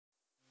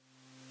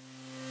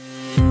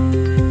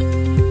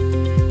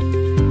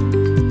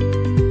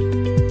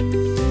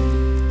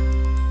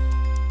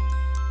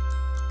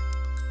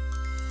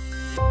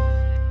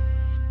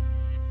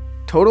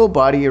Total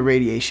body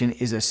irradiation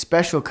is a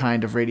special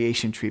kind of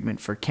radiation treatment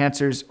for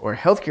cancers or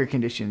healthcare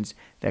conditions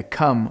that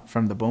come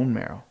from the bone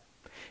marrow.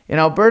 In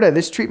Alberta,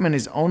 this treatment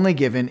is only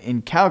given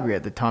in Calgary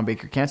at the Tom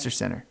Baker Cancer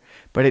Centre,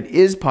 but it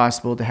is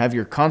possible to have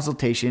your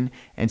consultation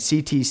and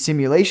CT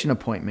simulation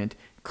appointment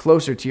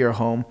closer to your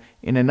home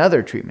in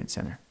another treatment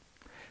center.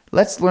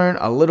 Let's learn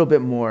a little bit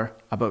more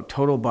about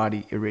total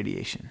body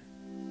irradiation.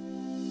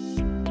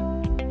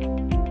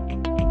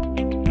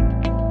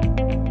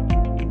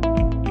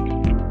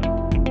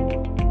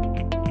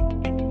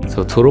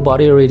 So total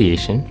body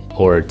irradiation,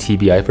 or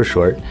TBI for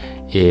short,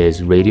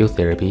 is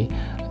radiotherapy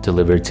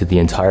delivered to the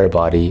entire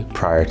body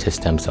prior to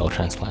stem cell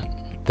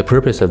transplant. The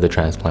purpose of the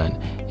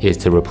transplant is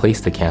to replace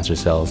the cancer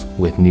cells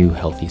with new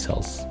healthy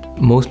cells.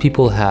 Most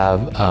people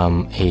have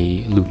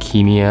a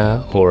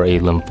leukemia or a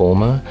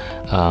lymphoma.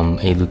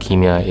 A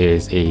leukemia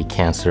is a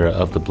cancer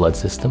of the blood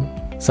system.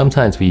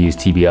 Sometimes we use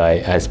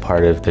TBI as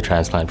part of the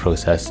transplant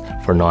process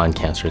for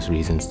non-cancerous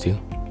reasons too.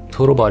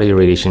 Total body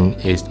irradiation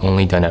is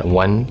only done at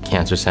one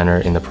cancer center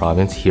in the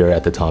province, here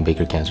at the Tom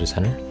Baker Cancer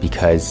Center,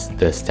 because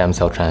the stem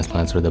cell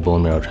transplants or the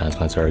bone marrow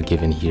transplants are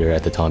given here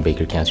at the Tom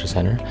Baker Cancer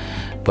Center.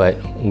 But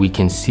we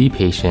can see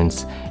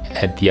patients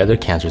at the other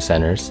cancer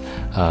centers,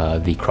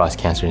 the Cross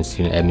Cancer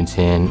Institute in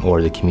Edmonton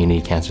or the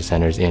community cancer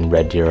centers in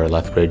Red Deer or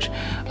Lethbridge,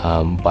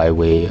 by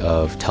way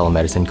of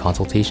telemedicine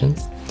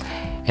consultations.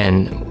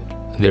 And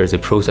there's a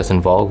process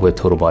involved with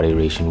total body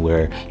irradiation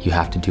where you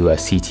have to do a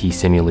CT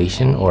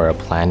simulation or a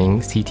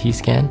planning CT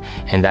scan,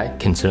 and that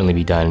can certainly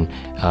be done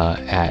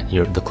at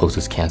the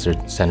closest cancer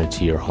center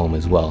to your home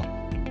as well.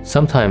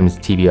 Sometimes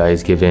TBI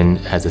is given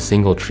as a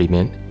single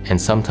treatment,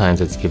 and sometimes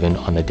it's given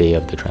on the day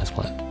of the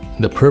transplant.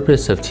 The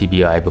purpose of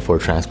TBI before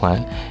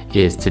transplant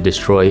is to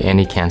destroy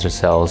any cancer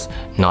cells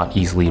not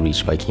easily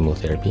reached by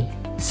chemotherapy.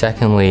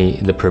 Secondly,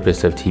 the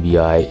purpose of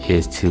TBI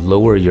is to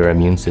lower your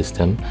immune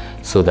system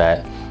so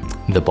that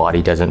the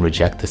body doesn't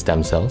reject the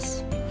stem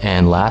cells.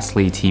 And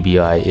lastly,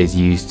 TBI is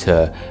used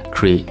to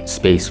create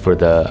space for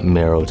the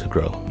marrow to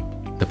grow.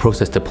 The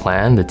process to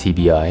plan the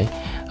TBI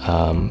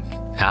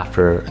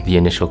after the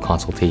initial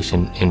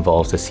consultation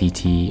involves a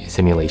CT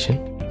simulation.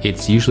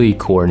 It's usually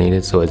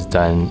coordinated, so it's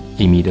done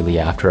immediately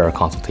after our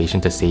consultation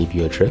to save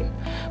you a trip.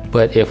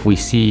 But if we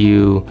see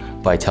you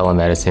by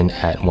telemedicine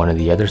at one of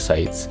the other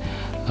sites,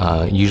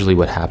 usually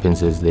what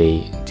happens is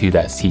they do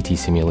that CT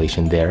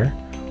simulation there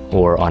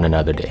or on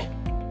another day.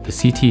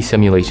 The CT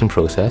simulation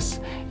process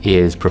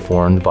is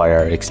performed by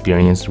our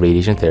experienced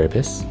radiation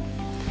therapists.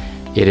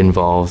 It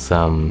involves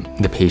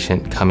the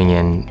patient coming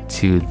in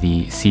to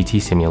the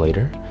CT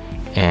simulator,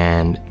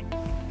 and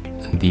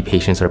the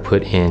patients are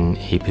put in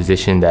a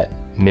position that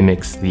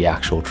mimics the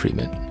actual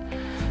treatment.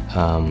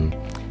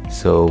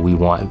 So we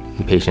want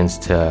the patients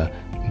to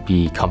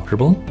be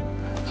comfortable,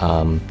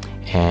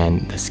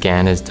 and the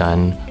scan is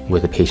done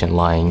with the patient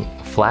lying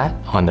flat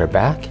on their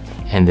back,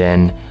 and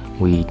then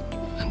we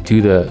do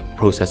the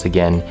process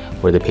again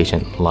where the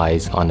patient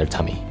lies on their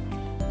tummy.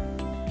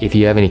 If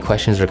you have any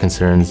questions or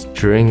concerns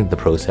during the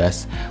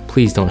process,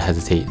 please don't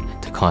hesitate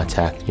to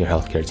contact your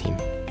healthcare team.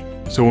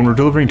 So when we're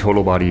delivering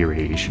total body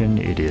irradiation,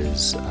 it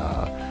is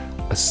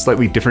a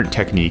slightly different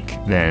technique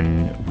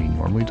than we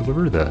normally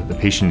deliver. The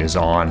patient is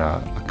on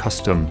a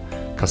custom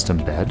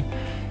bed.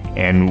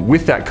 And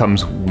with that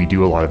comes, we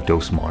do a lot of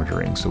dose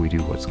monitoring. So we do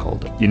what's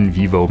called in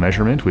vivo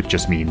measurement, which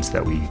just means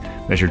that we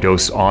measure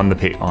dose on the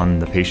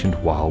patient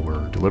while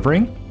we're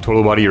delivering.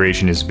 Total body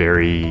irradiation is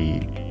very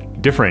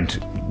different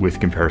with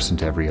comparison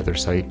to every other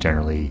site.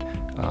 Generally,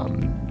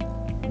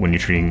 when you're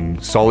treating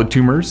solid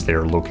tumors,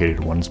 they're located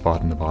in one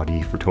spot in the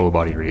body. For total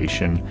body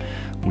irradiation,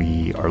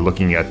 we are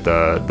looking at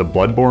the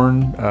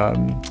bloodborne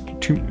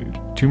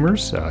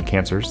tumors,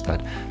 cancers. So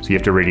you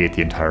have to irradiate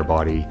the entire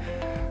body.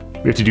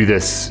 We have to do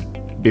this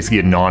basically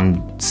in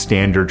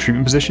non-standard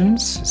treatment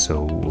positions.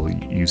 So we'll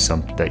use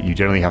some that you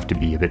generally have to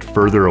be a bit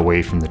further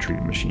away from the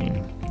treatment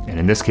machine. And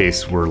in this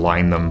case, we're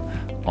lying them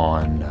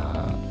on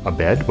a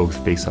bed,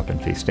 both face up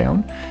and face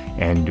down.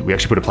 And we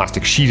actually put a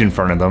plastic sheet in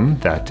front of them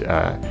that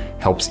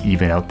helps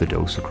even out the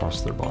dose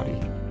across their body.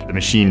 The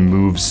machine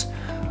moves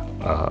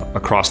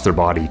across their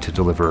body to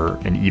deliver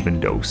an even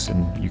dose.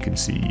 And you can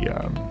see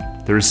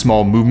there's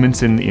small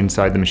movements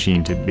inside the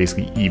machine to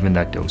basically even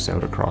that dose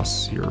out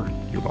across your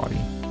body.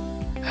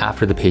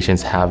 After the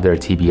patients have their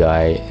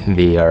TBI,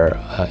 they are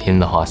in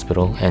the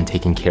hospital and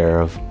taken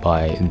care of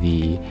by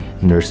the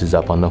nurses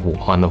up on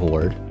the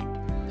ward.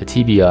 The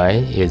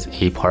TBI is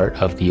a part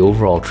of the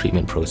overall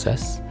treatment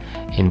process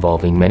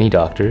involving many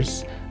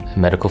doctors,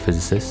 medical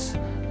physicists,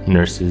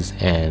 nurses,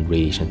 and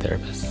radiation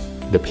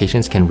therapists. The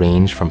patients can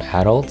range from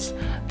adults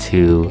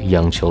to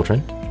young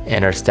children,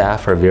 and our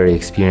staff are very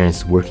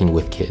experienced working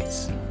with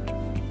kids.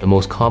 The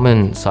most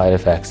common side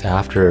effects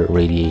after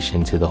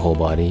radiation to the whole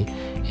body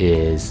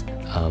is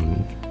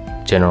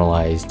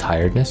generalized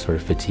tiredness or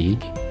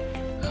fatigue.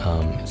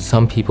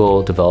 Some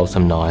people develop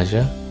some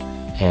nausea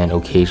and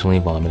occasionally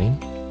vomiting.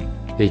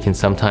 They can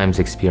sometimes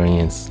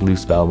experience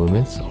loose bowel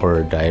movements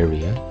or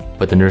diarrhea,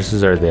 but the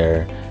nurses are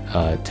there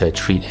to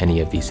treat any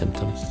of these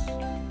symptoms.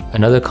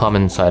 Another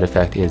common side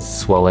effect is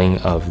swelling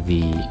of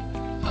the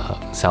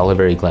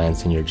salivary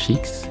glands in your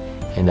cheeks,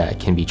 and that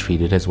can be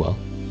treated as well.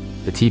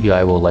 The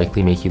TBI will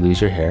likely make you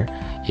lose your hair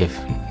if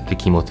the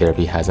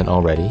chemotherapy hasn't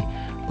already,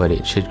 but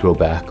it should grow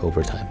back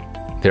over time.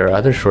 There are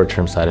other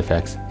short-term side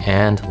effects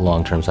and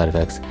long-term side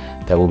effects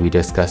that will be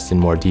discussed in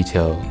more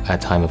detail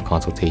at time of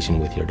consultation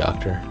with your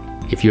doctor.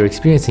 If you're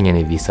experiencing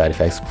any of these side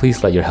effects,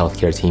 please let your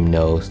healthcare team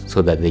know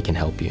so that they can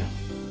help you.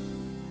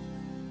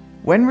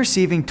 When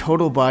receiving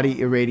total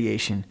body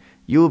irradiation,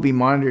 you will be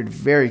monitored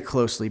very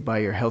closely by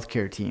your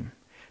healthcare team.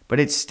 But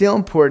it's still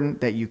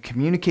important that you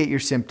communicate your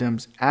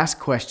symptoms, ask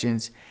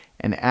questions,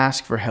 and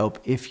ask for help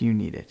if you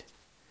need it.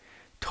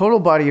 Total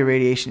body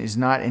irradiation is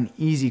not an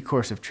easy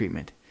course of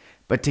treatment,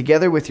 but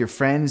together with your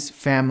friends,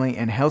 family,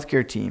 and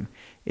healthcare team,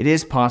 it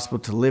is possible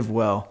to live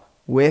well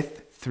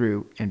with,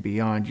 through, and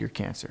beyond your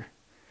cancer.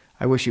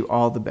 I wish you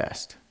all the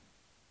best.